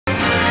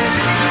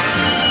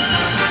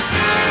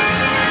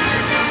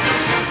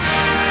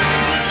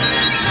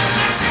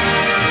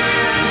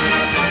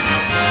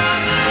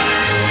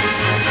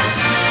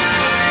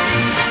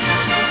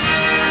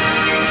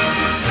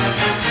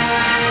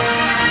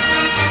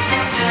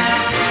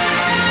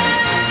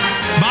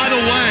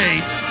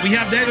way, we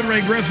have David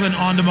Ray Griffin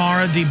on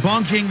tomorrow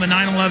debunking the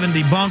 9/11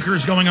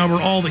 debunkers, going over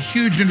all the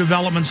huge new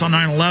developments on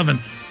 9/11.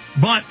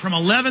 But from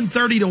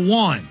 11:30 to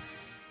 1,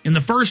 in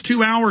the first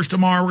 2 hours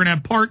tomorrow, we're going to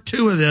have part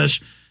 2 of this.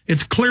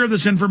 It's clear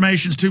this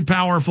information is too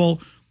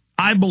powerful.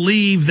 I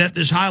believe that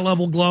this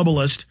high-level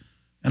globalist,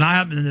 and I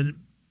happen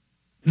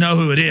to know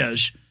who it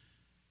is,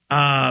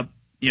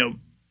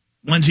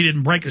 Lindsey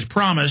didn't break his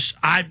promise.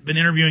 I've been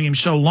interviewing him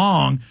so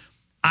long,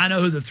 I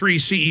know who the 3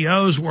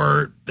 CEOs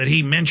were that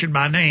he mentioned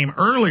by name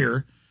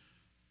earlier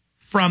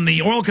from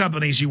the oil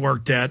companies he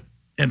worked at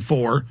and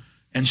for.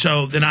 And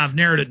so then I've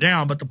narrowed it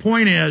down. But the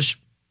point is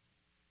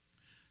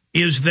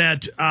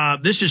that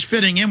this is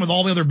fitting in with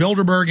all the other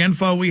Bilderberg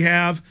info we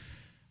have.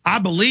 I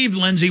believed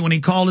Lindsey when he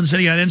called and said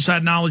he had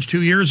inside knowledge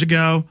 2 years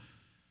ago,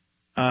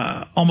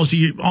 almost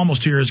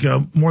 2 years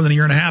ago, more than a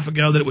year and a half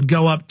ago, that it would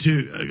go up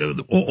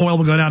to, oil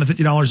would go down to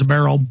 $50 a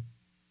barrel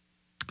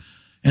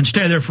and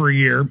stay there for a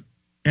year.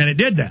 And it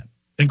did that.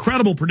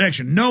 Incredible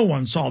prediction. No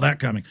one saw that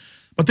coming.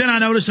 But then I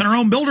noticed in our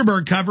own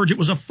Bilderberg coverage, it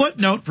was a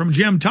footnote from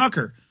Jim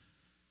Tucker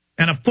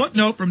and a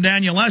footnote from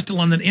Daniel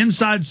Estelin that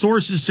inside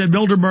sources said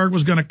Bilderberg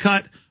was going to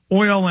cut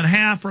oil in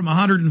half from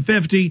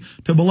 150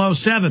 to below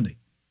 70.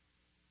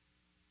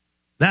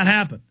 That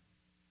happened.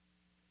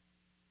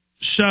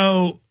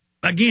 So,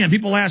 again,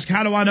 people ask,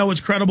 how do I know it's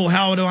credible?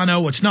 How do I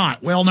know it's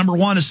not? Well, number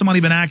one, has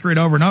somebody been accurate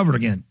over and over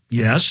again?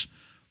 Yes.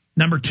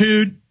 Number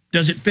two,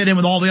 does it fit in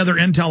with all the other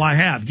intel I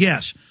have?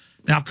 Yes.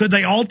 Now, could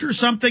they alter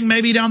something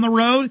maybe down the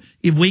road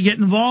if we get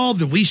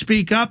involved, if we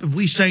speak up, if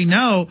we say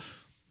no?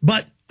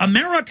 But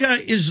America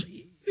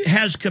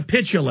has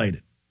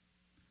capitulated.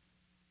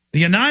 The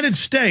United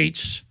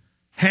States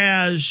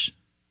has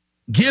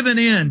given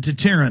in to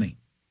tyranny.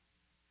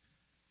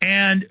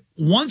 And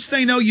once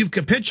they know you've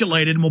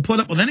capitulated and will put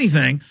up with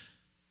anything,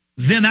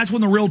 then that's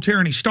when the real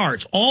tyranny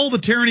starts. All the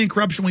tyranny and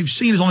corruption we've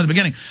seen is only the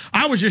beginning.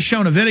 I was just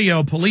shown a video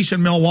of police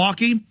in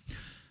Milwaukee.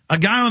 A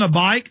guy on a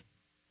bike,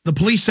 the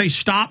police say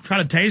stop,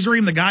 try to taser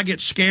him. The guy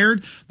gets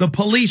scared. The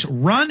police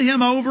run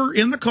him over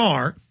in the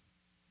car,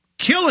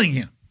 killing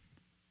him,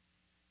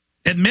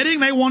 admitting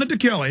they wanted to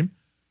kill him.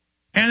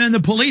 And then the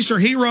police are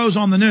heroes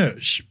on the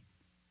news.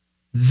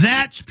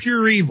 That's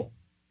pure evil.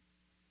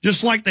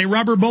 Just like they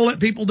rubber bullet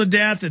people to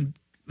death and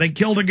they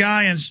killed a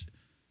guy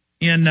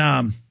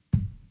in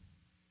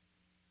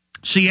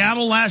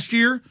Seattle last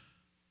year.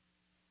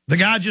 The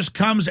guy just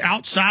comes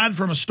outside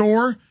from a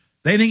store.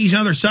 They think he's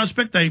another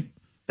suspect.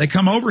 They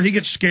come over. He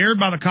gets scared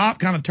by the cop,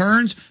 kind of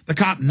turns. The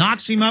cop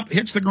knocks him up,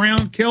 hits the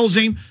ground, kills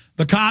him.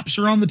 The cops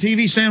are on the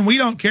TV saying, we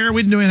don't care.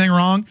 We didn't do anything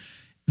wrong.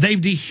 They've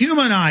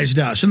dehumanized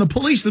us, and the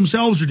police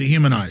themselves are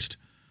dehumanized.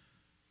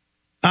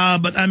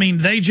 But, I mean,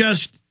 they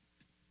just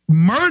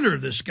murder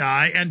this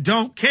guy and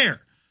don't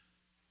care.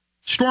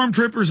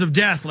 Stormtroopers of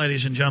death,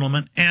 ladies and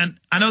gentlemen. And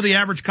I know the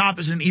average cop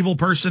is an evil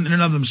person in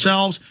and of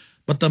themselves,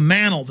 but the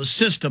mantle, the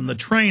system, the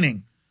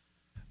training,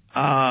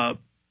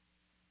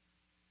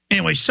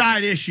 anyway,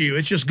 side issue.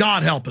 It's just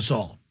God help us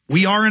all.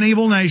 We are an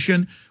evil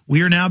nation.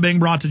 We are now being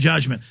brought to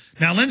judgment.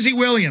 Now, Lindsey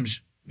Williams,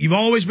 you've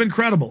always been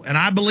credible, and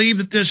I believe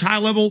that this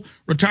high-level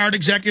retired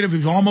executive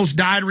who's almost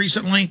died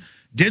recently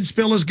did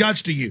spill his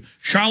guts to you.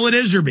 Charlotte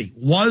Iserby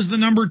was the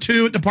number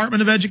 2 at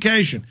Department of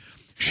Education.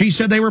 She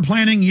said they were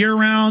planning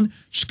year-round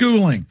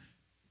schooling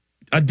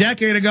a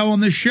decade ago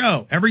on this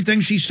show. Everything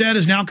she said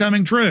is now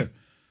coming true.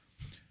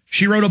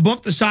 She wrote a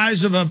book the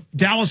size of a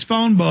Dallas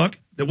phone book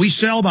that we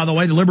sell, by the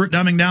way, Deliberate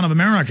Dumbing Down of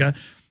America,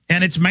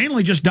 and it's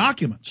mainly just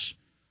documents.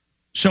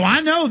 So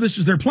I know this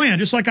is their plan.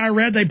 Just like I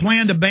read, they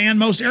plan to ban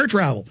most air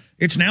travel.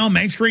 It's now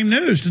mainstream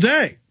news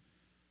today.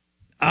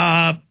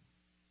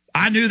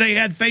 I knew they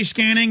had face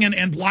scanning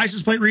and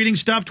license plate reading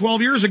stuff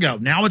 12 years ago.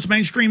 Now it's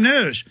mainstream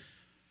news.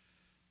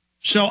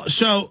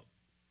 So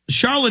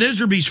Charlotte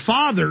Iserby's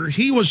father,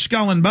 he was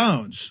Skull and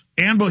Bones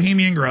and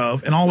Bohemian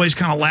Grove and always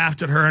kind of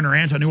laughed at her and her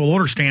anti-New World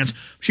Order stance.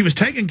 She was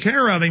taking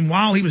care of him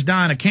while he was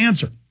dying of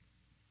cancer.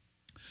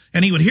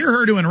 And he would hear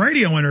her doing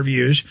radio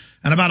interviews.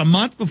 And about a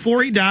month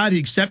before he died, he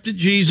accepted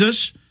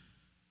Jesus.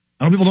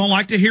 I know people don't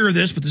like to hear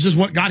this, but this is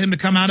what got him to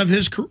come out of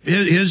his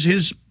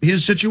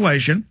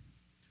situation.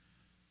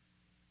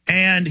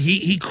 And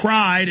he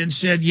cried and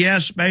said,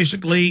 yes,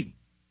 basically,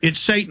 it's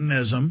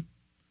Satanism,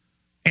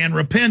 and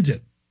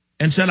repented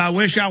and said, I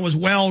wish I was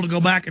well to go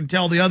back and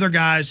tell the other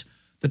guys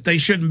that they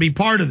shouldn't be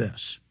part of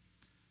this.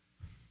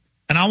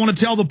 And I want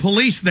to tell the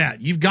police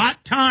that. You've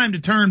got time to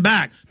turn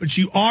back, but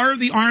you are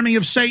the army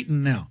of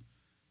Satan now.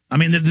 I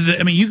mean,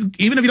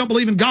 even if you don't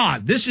believe in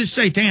God, this is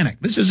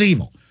satanic. This is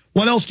evil.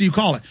 What else do you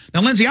call it?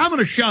 Now, Lindsey, I'm going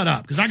to shut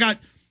up because I got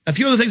a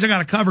few other things I got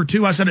to cover,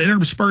 too. I said I'd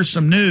intersperse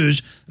some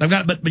news.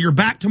 But you're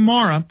back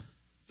tomorrow.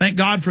 Thank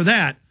God for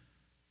that.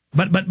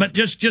 But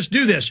just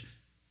do this.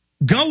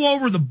 Go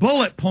over the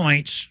bullet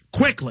points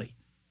quickly.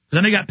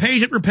 Then they got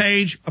page after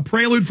page, a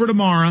prelude for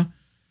tomorrow.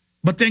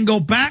 But then go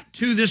back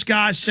to this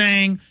guy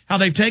saying how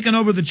they've taken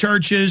over the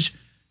churches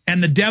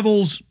and the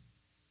devil's,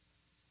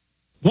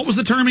 what was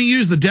the term he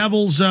used? The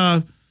devil's...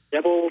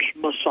 Devil's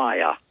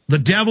Messiah. The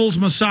devil's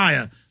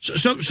Messiah.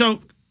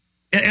 So,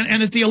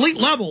 and at the elite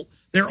level,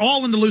 They're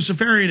all into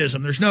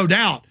Luciferianism. There's no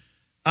doubt.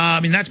 I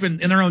mean, that's been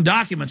in their own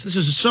documents. This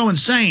is so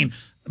insane,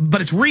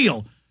 but it's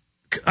real.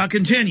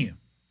 Continue.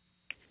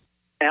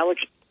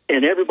 Alex,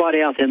 and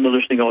everybody out there in the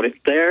listening audience,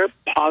 there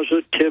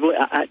positively,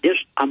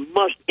 I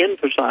must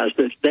emphasize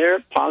this, there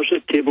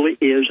positively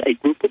is a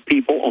group of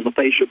people on the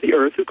face of the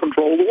earth who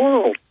control the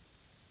world.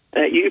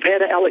 You've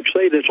had Alex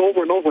say this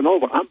over and over and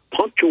over. I'm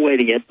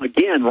punctuating it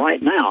again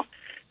right now.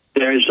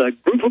 There's a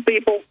group of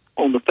people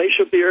on the face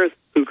of the earth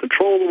who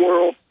control the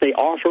world. They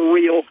are for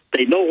real.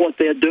 They know what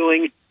they're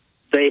doing.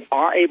 They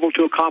are able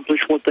to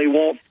accomplish what they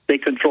want. They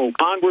control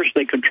Congress.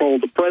 They control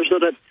the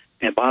president.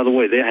 And by the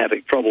way, they're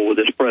having trouble with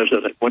this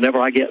president. Whenever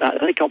I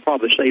think I'll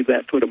probably save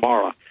that for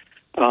tomorrow.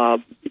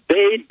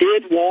 They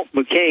did want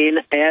McCain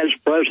as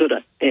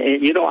president.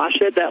 And, you know, I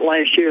said that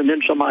last year, and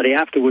then somebody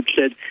afterwards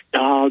said,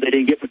 no, they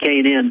didn't get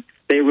McCain in.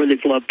 They really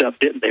flubbed up,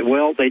 didn't they?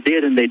 Well, they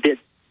did, and they didn't.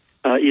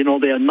 You know,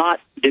 they're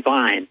not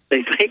divine.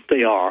 They think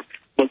they are,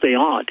 but they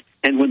aren't.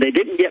 And when they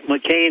didn't get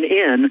McCain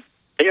in,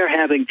 they're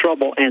having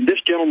trouble. And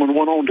this gentleman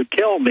went on to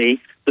tell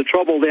me the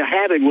trouble they're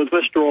having with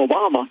Mr.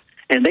 Obama.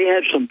 And they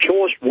had some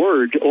choice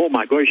words. Oh,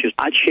 my gracious,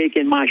 I'd shake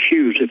in my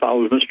shoes if I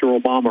was Mr.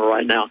 Obama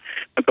right now,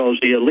 because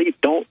the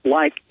elite don't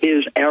like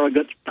his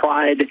arrogance,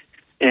 pride,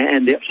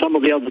 and some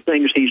of the other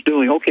things he's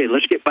doing. Okay,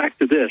 let's get back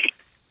to this.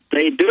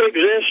 They do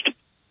exist.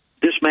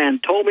 This man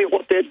told me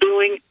what they're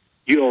doing.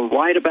 You're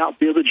right about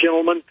the other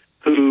gentleman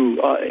who,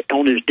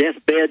 on his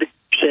deathbed,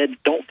 said,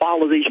 don't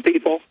follow these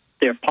people.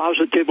 They're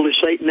positively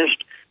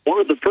Satanist. One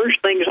of the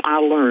first things I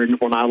learned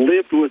when I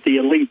lived with the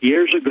elite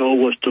years ago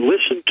was to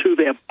listen to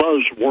their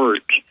buzzwords.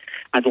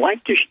 I'd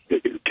like to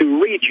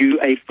read you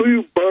a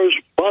few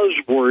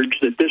buzzwords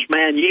that this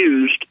man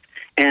used,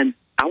 and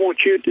I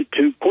want you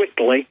to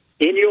quickly,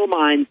 in your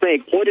mind,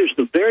 think, what is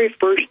the very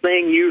first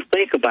thing you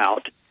think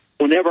about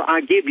whenever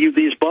I give you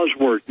these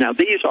buzzwords? Now,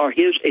 these are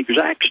his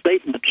exact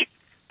statements,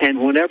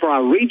 and whenever I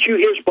read you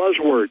his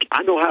buzzwords,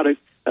 I know how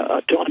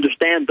to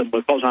understand them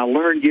because I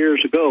learned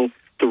years ago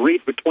to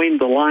read between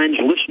the lines,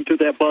 listen to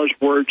their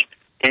buzzwords,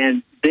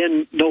 and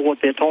then know what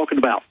they're talking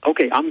about.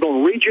 Okay, I'm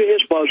going to read you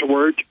his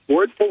buzzwords,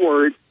 word for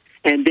word,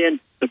 and then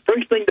the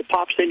first thing that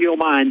pops in your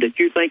mind that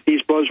you think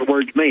these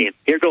buzzwords mean.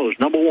 Here goes.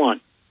 Number one,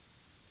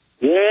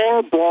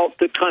 war brought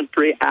the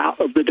country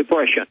out of the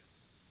Depression.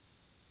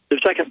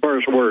 The second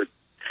buzzword,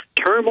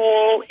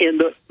 turmoil in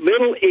the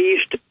Middle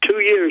East 2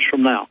 years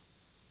from now.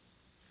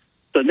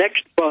 The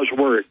next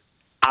buzzword,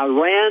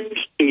 Iran's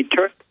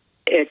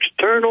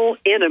external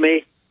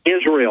enemy,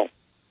 Israel.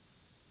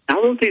 I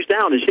wrote these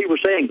down as he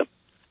was saying them.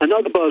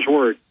 Another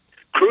buzzword,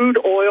 crude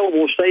oil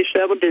will stay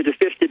 $70 to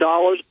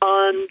 $50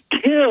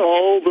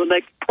 until the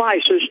next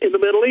crisis in the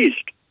Middle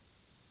East.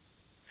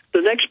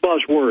 The next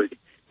buzzword,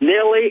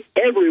 nearly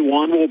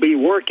everyone will be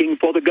working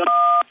for the government.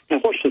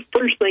 And what's the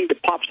first thing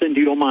that pops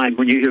into your mind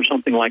when you hear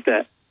something like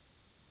that?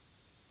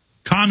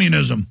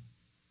 Communism.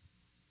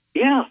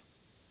 Yeah.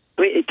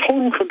 I mean,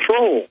 total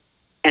control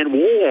and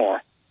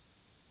war.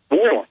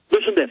 War.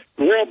 Listen to this.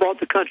 War brought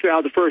the country out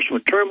of the first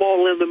one.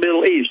 Turmoil in the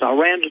Middle East.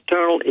 Iran's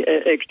external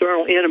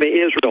enemy,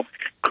 Israel.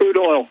 Crude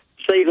oil,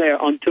 stay there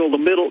until the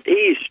Middle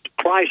East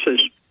crisis,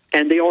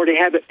 and they already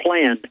have it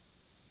planned.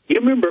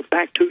 You remember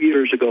back 2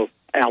 years ago,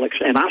 Alex,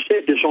 and I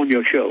said this on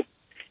your show.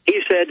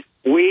 He said,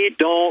 we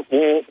don't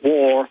want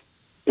war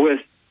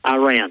with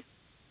Iran.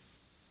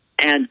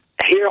 And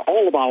here,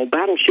 all of our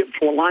battleships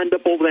were lined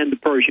up over there in the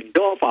Persian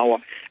Gulf.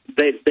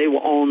 They were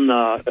on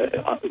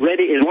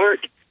ready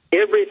alert.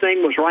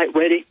 Everything was right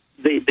ready.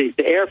 The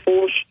Air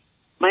Force,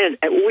 man,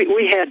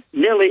 we had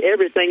nearly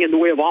everything in the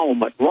way of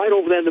armament right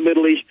over there in the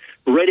Middle East,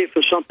 ready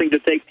for something to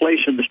take place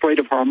in the Strait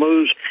of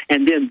Hormuz.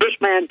 And then this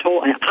man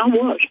told, and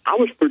I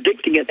was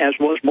predicting it, as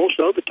was most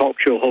other talk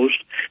show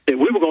hosts, that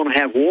we were going to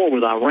have war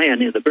with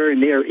Iran in the very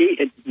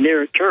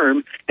near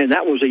term, and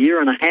that was a year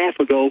and a half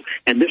ago.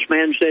 And this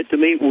man said to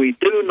me, we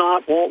do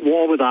not want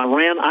war with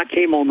Iran. I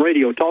came on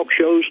radio talk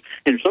shows,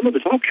 and some of the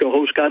talk show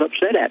hosts got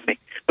upset at me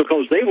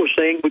because they were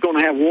saying we're going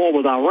to have war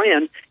with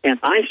Iran. And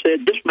I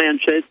said, this man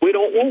said, we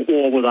don't want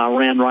war with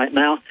Iran right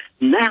now.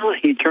 Now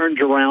he turns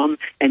around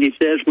and he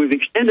says, we've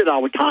extended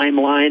our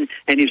timeline,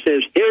 and he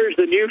says, here's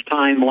the new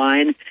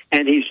timeline,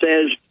 and he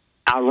says,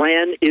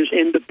 Iran is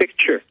in the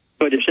picture,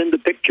 but it's in the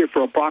picture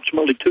for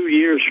approximately 2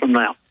 years from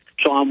now.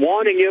 So I'm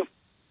warning you,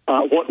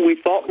 what we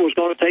thought was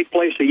going to take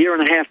place a year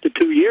and a half to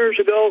 2 years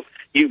ago,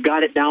 you've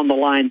got it down the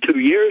line 2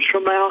 years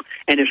from now,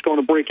 and it's going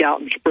to break out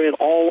and spread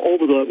all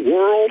over the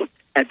world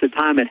at the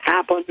time it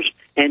happens.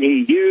 And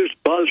he used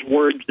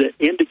buzzwords that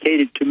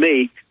indicated to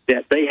me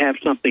that they have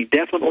something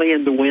definitely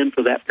in the wind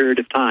for that period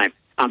of time.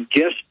 I'm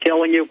just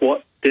telling you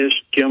what this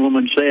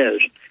gentleman says.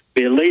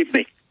 Believe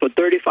me, for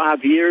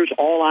 35 years,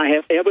 all I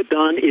have ever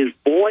done is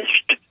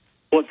voiced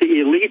what the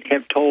elite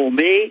have told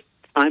me.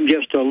 I'm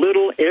just a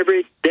little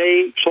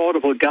everyday sort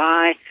of a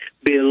guy.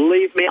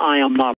 Believe me, I am not